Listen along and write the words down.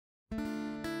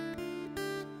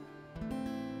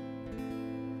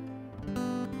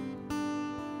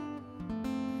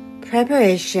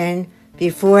Preparation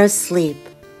before sleep.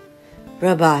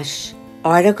 Rabash,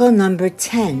 article number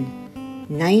 10,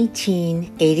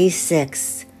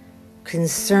 1986,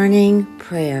 concerning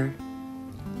prayer.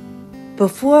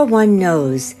 Before one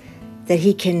knows that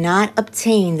he cannot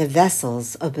obtain the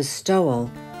vessels of bestowal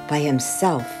by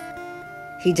himself,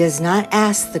 he does not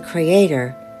ask the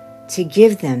Creator to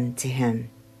give them to him.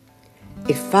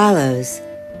 It follows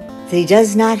that he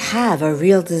does not have a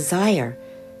real desire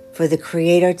for the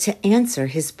Creator to answer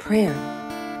his prayer.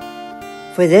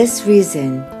 For this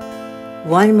reason,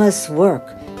 one must work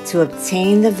to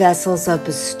obtain the vessels of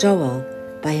bestowal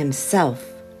by himself,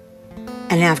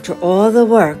 and after all the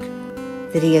work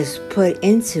that he has put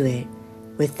into it,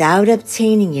 without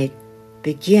obtaining it,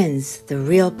 begins the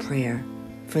real prayer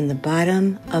from the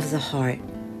bottom of the heart.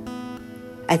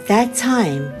 At that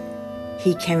time,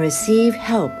 he can receive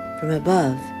help from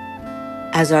above.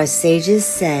 As our sages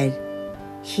said,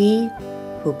 he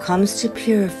who comes to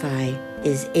purify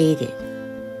is aided.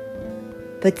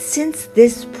 But since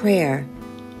this prayer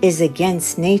is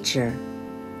against nature,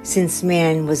 since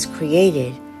man was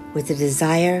created with a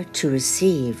desire to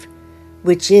receive,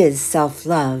 which is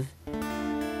self-love,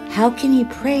 how can he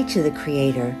pray to the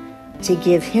Creator to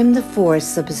give him the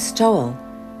force of bestowal,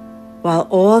 while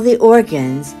all the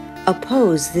organs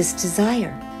oppose this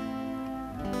desire?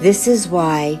 This is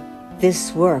why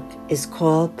this work is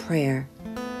called prayer,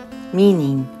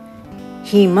 meaning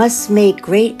he must make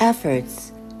great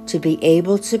efforts to be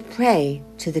able to pray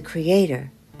to the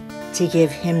Creator to give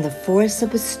him the force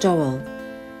of bestowal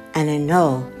and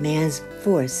annul man's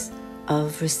force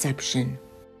of reception.